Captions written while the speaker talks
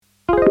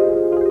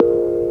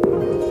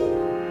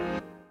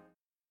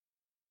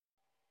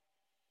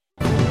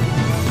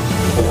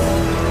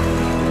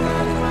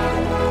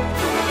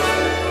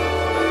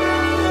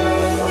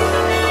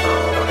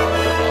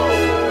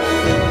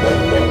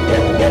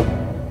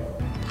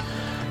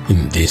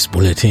In this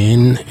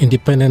bulletin,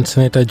 Independent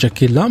Senator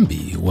Jaqui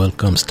Lambie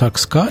welcomes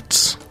tax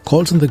cuts,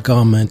 calls on the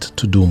government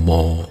to do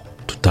more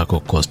to tackle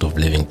cost of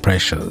living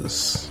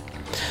pressures.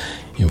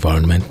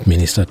 Environment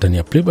Minister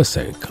Tanya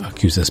Plibersek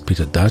accuses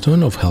Peter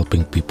Dutton of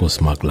helping people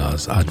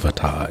smugglers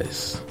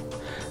advertise.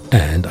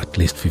 And at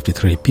least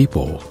 53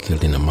 people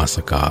killed in a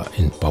massacre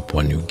in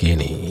Papua New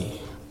Guinea.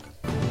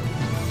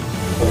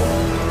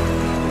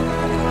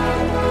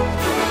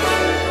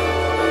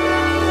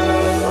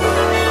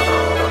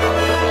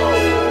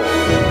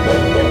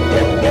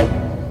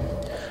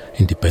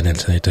 Independent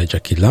Senator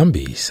Jaqui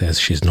Lambie says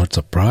she's not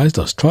surprised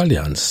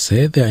Australians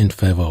say they are in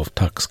favour of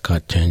tax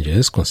cut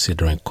changes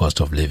considering cost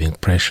of living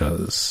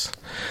pressures.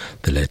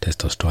 The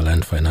latest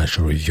Australian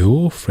Financial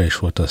Review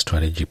Freshwater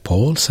Strategy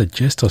poll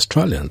suggests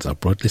Australians are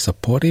broadly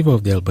supportive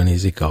of the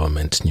Albanese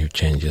government's new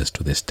changes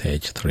to the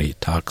Stage 3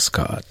 tax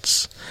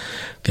cuts.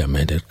 The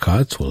amended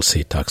cuts will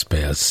see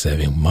taxpayers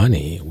saving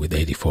money, with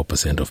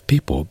 84% of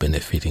people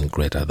benefiting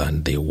greater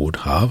than they would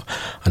have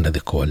under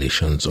the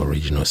coalition's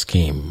original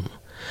scheme.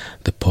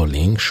 The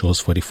polling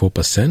shows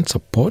 44%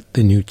 support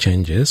the new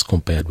changes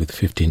compared with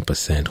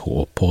 15%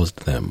 who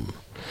opposed them.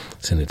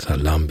 Senator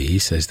Lambie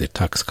says the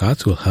tax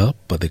cuts will help,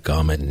 but the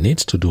government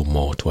needs to do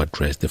more to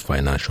address the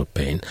financial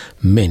pain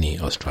many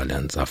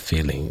Australians are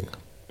feeling.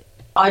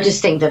 I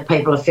just think that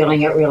people are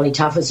feeling it really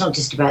tough. It's not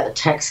just about the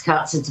tax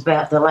cuts, it's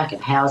about the lack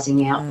of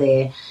housing out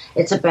there.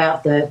 It's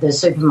about the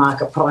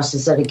supermarket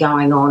prices that are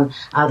going on,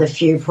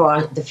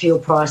 the fuel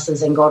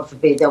prices, and God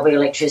forbid there'll be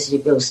electricity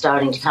bills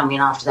starting to come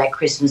in after that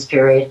Christmas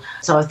period.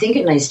 So I think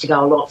it needs to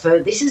go a lot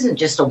further. This isn't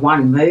just a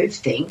one-move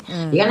thing.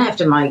 You're going to have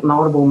to make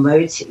multiple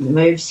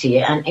moves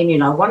here. And, you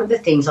know, one of the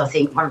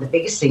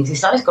biggest things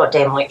is those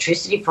goddamn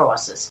electricity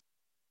prices.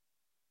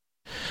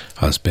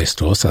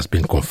 Asbestos has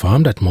been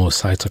confirmed at more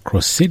sites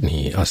across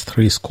Sydney as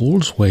 3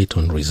 schools wait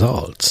on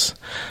results.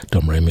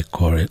 Domremy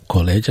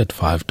College at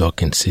 5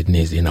 Dock in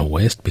Sydney's Inner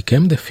West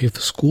became the 5th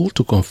school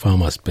to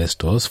confirm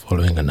asbestos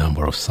following a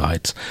number of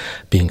sites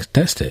being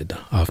tested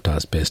after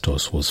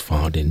asbestos was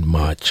found in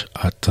March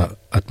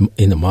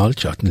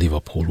at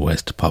Liverpool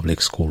West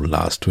Public School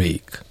last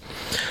week.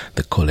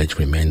 The college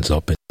remains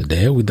open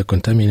today with the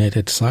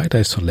contaminated site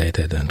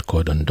isolated and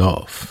cordoned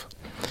off.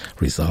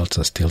 Results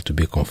are still to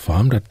be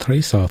confirmed at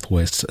 3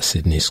 Southwest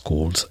Sydney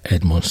schools: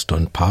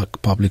 Edmonton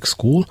Park Public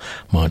School,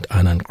 Mount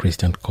Annan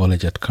Christian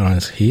College at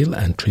Currans Hill,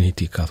 and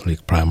Trinity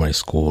Catholic Primary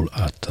School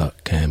at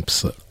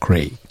Kemps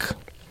Creek.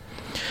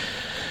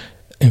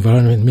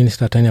 Environment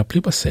Minister Tanya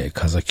Plibersek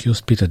has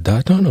accused Peter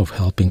Dutton of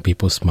helping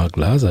people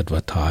smugglers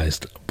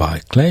advertised by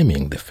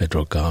claiming the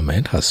federal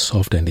government has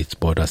softened its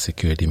border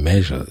security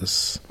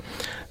measures.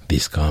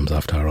 This comes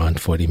after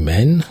around 40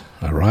 men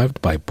arrived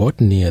by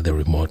boat near the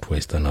remote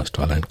Western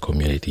Australian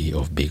community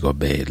of Bigo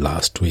Bay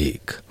last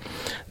week.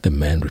 The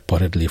men,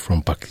 reportedly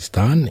from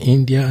Pakistan,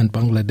 India and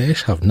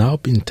Bangladesh, have now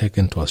been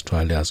taken to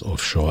Australia's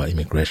offshore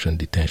immigration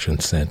detention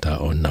centre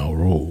on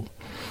Nauru.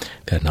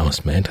 The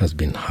announcement has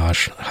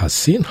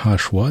seen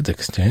harsh words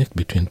exchanged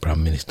between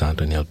Prime Minister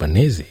Anthony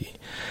Albanese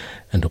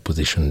and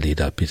opposition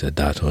leader Peter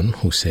Dutton,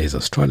 who says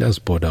Australia's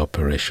border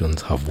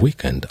operations have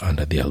weakened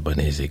under the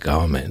Albanese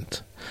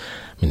government.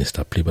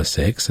 Minister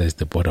Plibersek says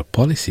the border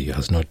policy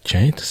has not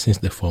changed since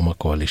the former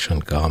coalition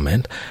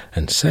government,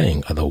 and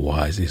saying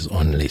otherwise is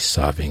only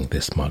serving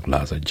the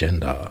smugglers'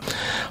 agenda.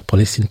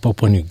 Police in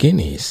Papua New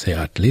Guinea say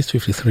at least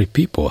 53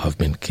 people have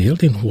been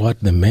killed in what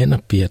the men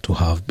appear to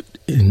have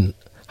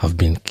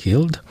been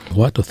killed,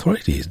 what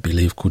authorities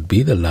believe could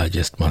be the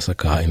largest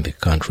massacre in the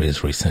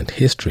country's recent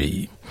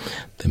history.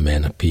 The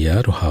men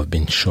appear to have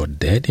been shot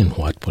dead in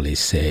what police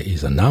say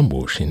is an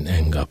ambush in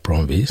Enga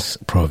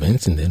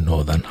province in the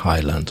northern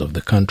highlands of the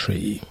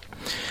country.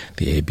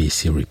 The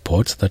ABC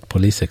reports that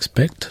police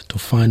expect to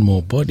find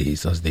more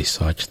bodies as they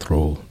search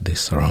through the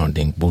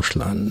surrounding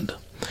bushland.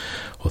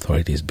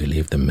 Authorities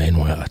believe the men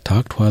were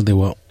attacked while they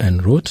were en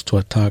route to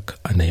attack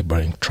a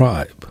neighbouring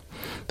tribe.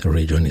 The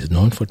region is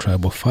known for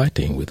tribal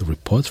fighting, with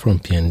reports from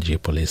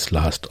PNG police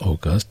last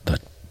August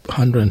that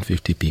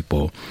 150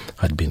 people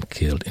had been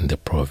killed in the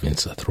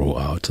province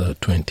throughout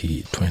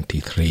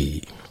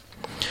 2023.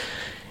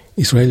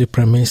 Israeli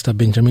Prime Minister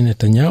Benjamin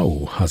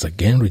Netanyahu has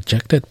again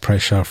rejected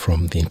pressure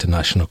from the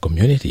international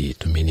community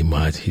to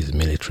minimize his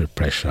military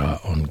pressure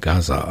on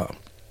Gaza.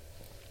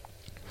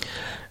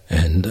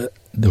 And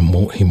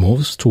he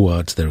moves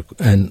towards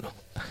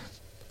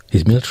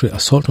his military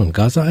assault on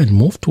Gaza and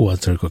moved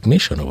towards the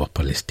recognition of a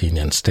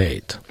Palestinian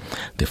state.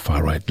 The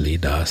far-right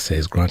leader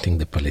says granting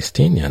the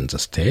Palestinians a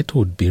state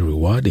would be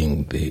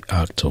rewarding the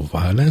acts of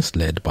violence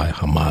led by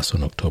Hamas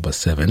on October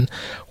 7,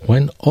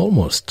 when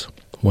almost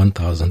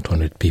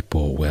 1,200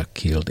 people were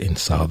killed in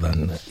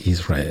southern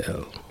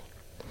Israel.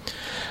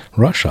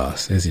 Russia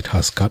says it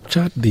has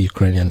captured the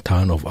Ukrainian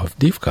town of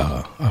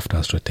Avdiivka after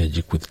a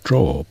strategic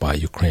withdrawal by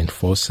Ukraine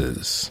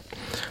forces.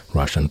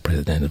 Russian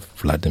President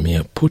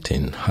Vladimir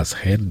Putin has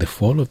hailed the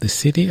fall of the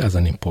city as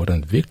an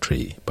important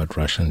victory, but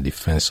Russian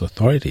defense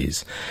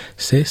authorities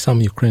say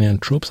some Ukrainian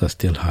troops are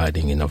still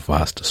hiding in a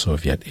vast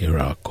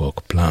Soviet-era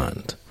coke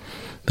plant.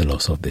 The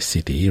loss of the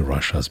city,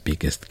 Russia's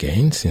biggest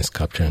gain since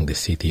capturing the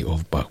city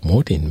of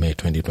Bakhmut in May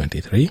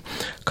 2023,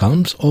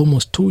 comes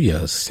almost 2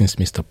 years since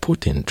Mr.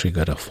 Putin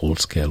triggered a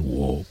full-scale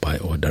war by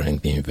ordering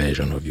the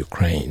invasion of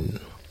Ukraine.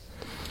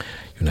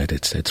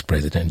 United States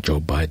President Joe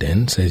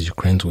Biden says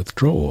Ukraine's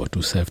withdrawal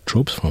to save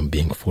troops from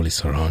being fully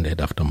surrounded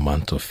after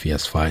months of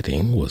fierce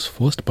fighting was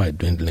forced by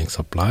dwindling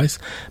supplies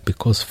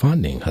because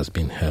funding has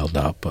been held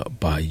up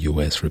by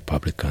U.S.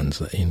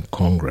 Republicans in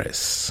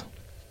Congress.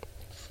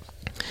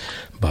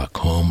 Back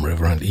home,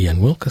 Reverend Ian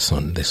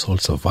Wilkerson, the sole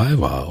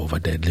survivor of a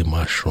deadly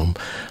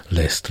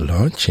mushroom-laced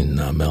lunch in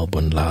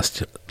Melbourne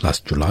last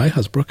July,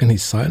 has broken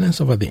his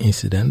silence over the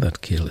incident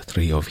that killed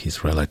 3 of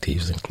his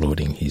relatives,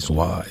 including his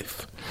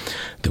wife.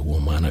 The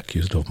woman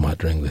accused of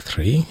murdering the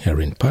 3,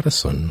 Erin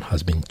Patterson,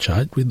 has been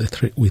charged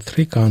with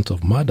 3 counts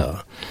of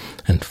murder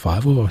and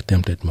 5 of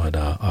attempted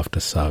murder after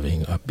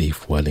serving a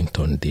beef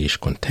Wellington dish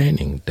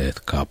containing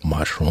death cap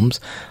mushrooms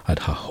at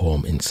her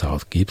home in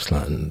South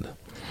Gippsland.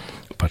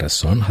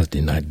 Patterson has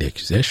denied the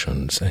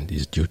accusations and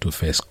is due to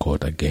face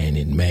court again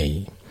in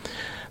May.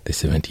 The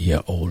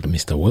 70-year-old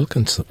Mr.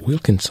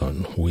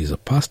 Wilkinson, who is a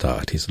pastor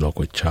at his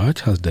local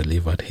church, has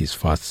delivered his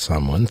first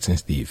sermon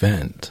since the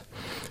event.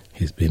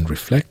 He's been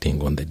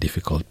reflecting on the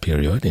difficult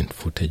period in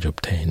footage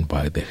obtained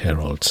by the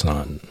Herald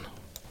Sun.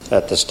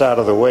 At the start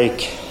of the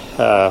week,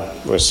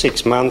 it was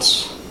 6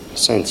 months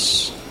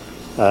since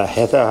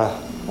Heather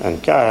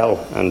and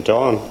Gail and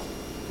Don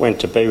went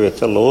to be with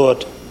the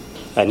Lord.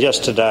 And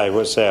yesterday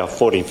was our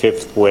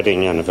 45th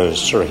wedding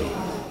anniversary.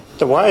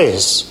 The way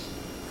is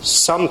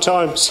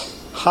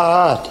sometimes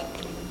hard,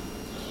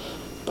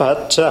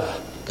 but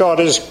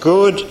God is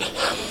good.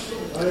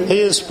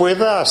 He is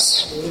with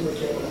us.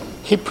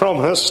 He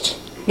promised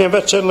never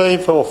to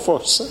leave or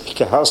forsake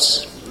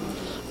us.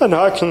 And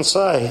I can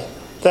say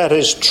that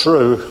is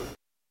true.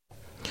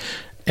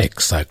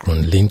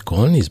 Ex-cyclone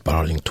Lincoln is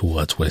barreling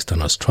towards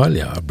Western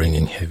Australia,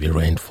 bringing heavy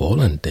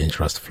rainfall and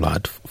dangerous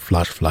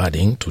flash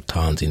flooding to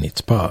towns in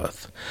its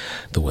path.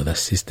 The weather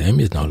system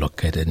is now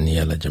located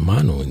near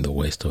Lajamanu in the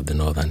west of the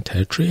Northern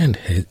Territory and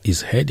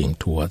is heading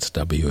towards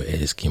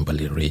WA's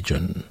Kimberley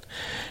region.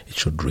 It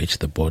should reach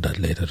the border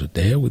later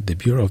today, with the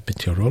Bureau of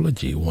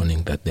Meteorology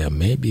warning that there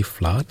may be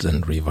floods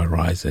and river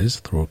rises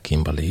through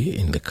Kimberley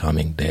in the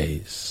coming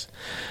days.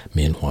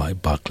 Meanwhile,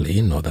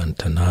 Barkly, Northern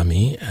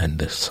Tanami and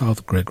the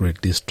South Gregory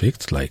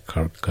districts like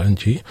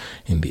Karkanji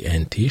in the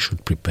NT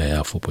should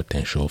prepare for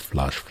potential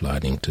flash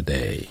flooding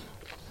today.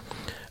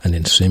 And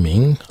in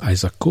swimming,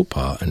 Isaac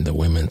Cooper and the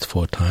women's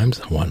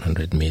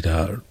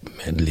 4x100-meter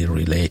medley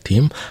relay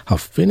team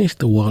have finished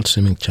the World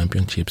Swimming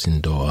Championships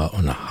in Doha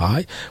on a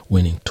high,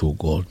 winning 2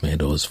 gold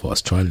medals for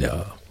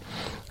Australia.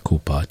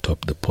 Cooper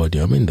topped the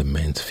podium in the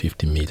men's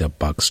 50-meter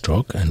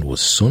backstroke and was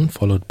soon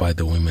followed by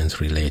the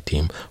women's relay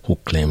team, who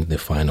claimed the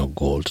final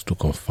gold to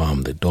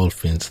confirm the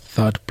Dolphins'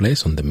 3rd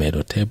place on the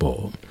medal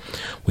table.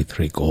 With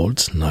 3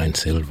 golds, 9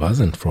 silvers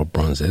and 4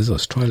 bronzes,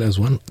 Australia's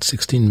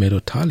 16-medal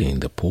tally in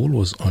the pool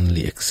was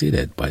only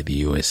exceeded by the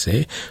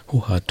USA, who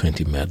had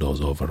 20 medals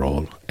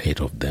overall,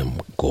 8 of them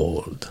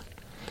gold.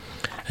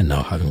 And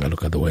now having a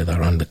look at the weather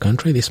around the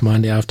country this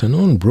Monday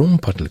afternoon: Broome,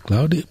 partly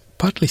cloudy,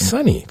 partly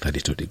sunny,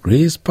 32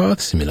 degrees.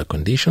 Perth, similar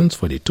conditions,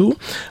 42.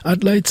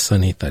 Adelaide,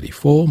 sunny,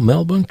 34.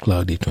 Melbourne,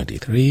 cloudy,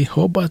 23.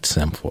 Hobart,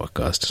 same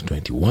forecast,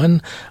 21.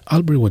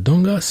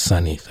 Albury-Wodonga,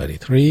 sunny,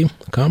 33.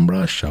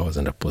 Canberra, showers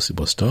and a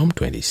possible storm,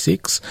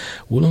 26.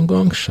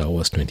 Wollongong,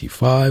 showers,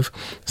 25.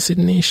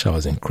 Sydney,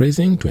 showers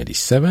increasing,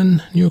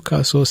 27.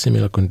 Newcastle,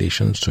 similar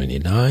conditions,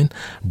 29.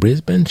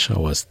 Brisbane,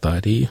 showers,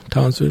 30.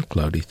 Townsville,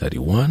 cloudy,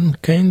 31.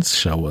 Cairns,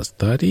 showers,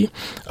 30.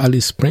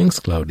 Alice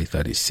Springs, cloudy,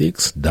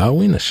 36.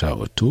 Darwin, a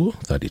shower, 2.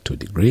 32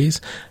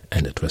 degrees,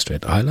 and at Torres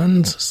Strait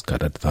Islands,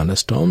 scattered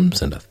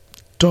thunderstorms and a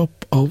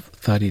top of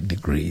 30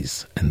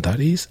 degrees. And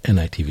that is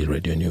NITV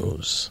Radio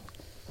News.